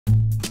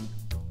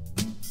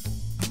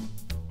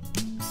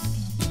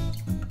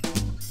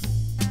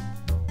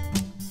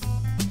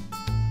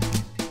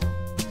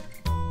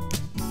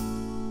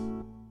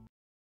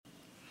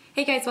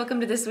Hey guys, welcome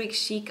to this week's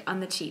Chic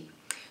on the Cheap.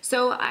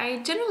 So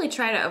I generally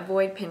try to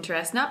avoid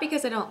Pinterest, not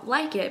because I don't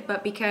like it,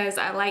 but because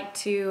I like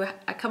to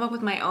come up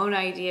with my own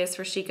ideas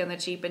for Chic on the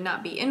Cheap and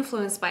not be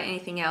influenced by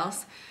anything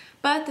else.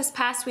 But this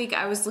past week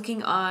I was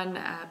looking on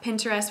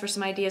Pinterest for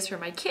some ideas for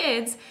my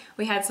kids.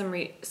 We had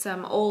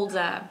some old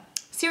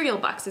cereal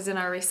boxes in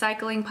our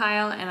recycling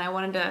pile, and I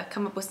wanted to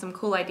come up with some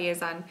cool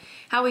ideas on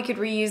how we could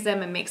reuse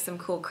them and make some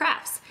cool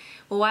crafts.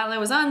 Well, while I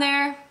was on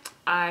there,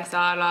 I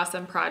saw an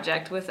awesome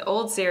project with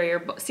old cereal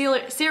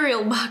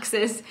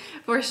boxes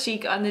for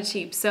Chic on the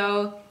Cheap.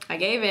 So I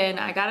gave in.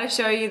 I gotta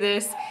show you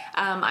this.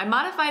 I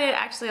modified it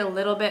actually a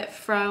little bit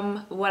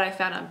from what I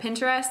found on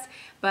Pinterest,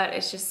 but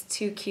it's just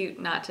too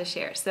cute not to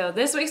share. So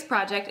this week's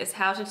project is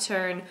how to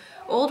turn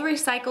old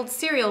recycled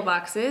cereal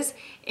boxes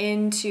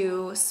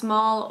into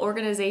small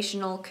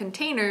organizational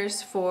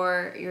containers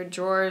for your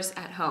drawers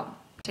at home.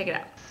 Check it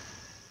out.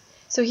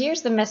 So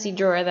here's the messy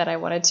drawer that I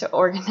wanted to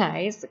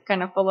organize,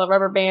 kind of full of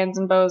rubber bands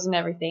and bows and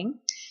everything.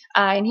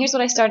 And here's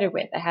what I started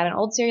with. I had an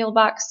old cereal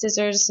box,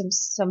 scissors,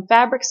 some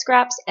fabric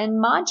scraps,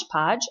 and Mod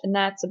Podge, and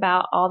that's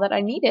about all that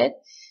I needed.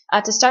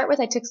 To start with,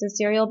 I took the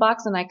cereal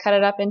box and I cut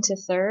it up into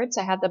thirds.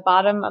 I had the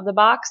bottom of the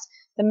box,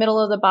 the middle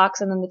of the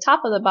box, and then the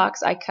top of the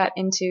box I cut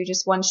into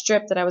just one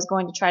strip that I was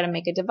going to try to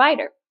make a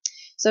divider.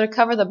 So to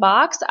cover the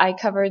box, I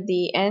covered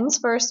the ends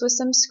first with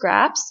some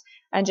scraps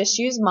and just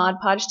used Mod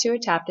Podge to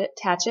attach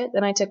it.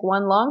 Then I took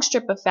one long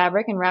strip of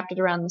fabric and wrapped it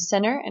around the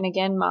center, and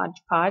again Mod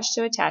Podge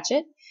to attach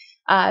it.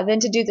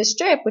 Then to do the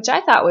strip, which I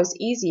thought was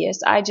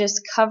easiest, I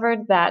just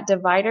covered that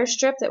divider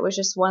strip that was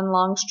just one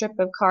long strip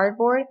of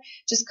cardboard,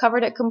 just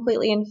covered it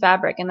completely in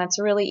fabric, and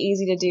that's really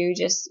easy to do.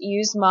 Just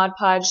use Mod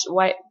Podge,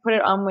 put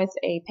it on with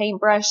a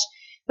paintbrush,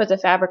 put the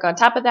fabric on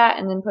top of that,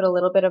 and then put a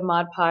little bit of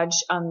Mod Podge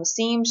on the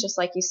seams, just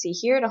like you see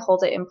here, to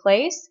hold it in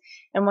place.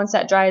 And once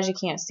that dries, you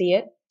can't see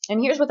it. And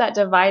here's what that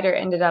divider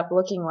ended up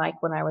looking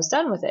like when I was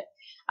done with it.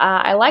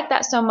 I liked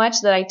that so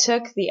much that I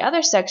took the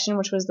other section,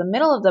 which was the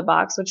middle of the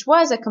box, which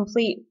was a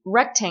complete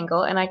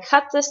rectangle, and I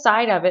cut the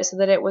side of it so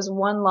that it was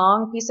one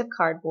long piece of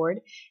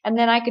cardboard, and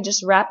then I could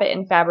just wrap it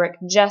in fabric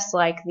just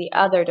like the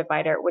other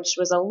divider, which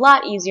was a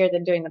lot easier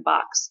than doing the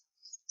box.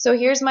 So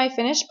here's my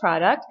finished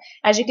product.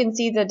 As you can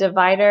see, the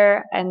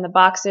divider and the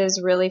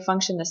boxes really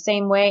function the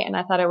same way, and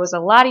I thought it was a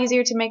lot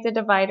easier to make the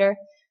divider.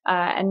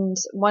 And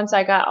once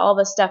I got all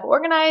the stuff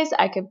organized,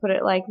 I could put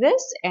it like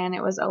this, and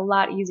it was a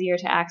lot easier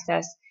to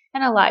access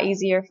and a lot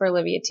easier for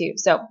Olivia too.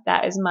 So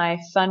that is my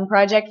fun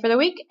project for the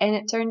week, and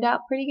it turned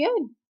out pretty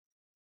good.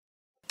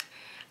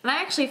 And I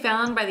actually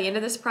found by the end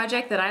of this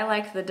project that I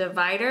liked the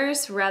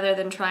dividers rather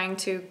than trying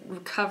to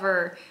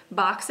cover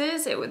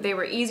boxes. They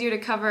were easier to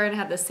cover and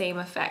had the same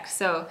effect.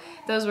 So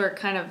those were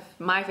kind of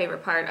my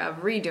favorite part of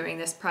redoing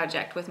this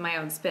project with my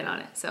own spin on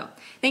it. So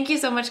thank you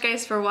so much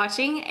guys for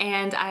watching,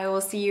 and I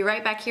will see you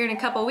right back here in a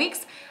couple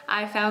weeks.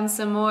 I found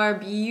some more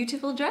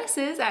beautiful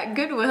dresses at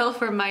Goodwill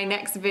for my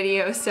next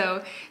video.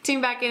 So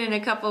tune back in a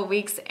couple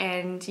weeks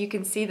and you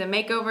can see the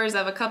makeovers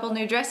of a couple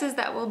new dresses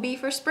that will be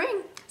for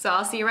spring. So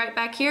I'll see you right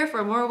back here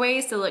for more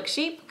ways to look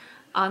chic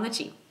on the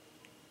cheap.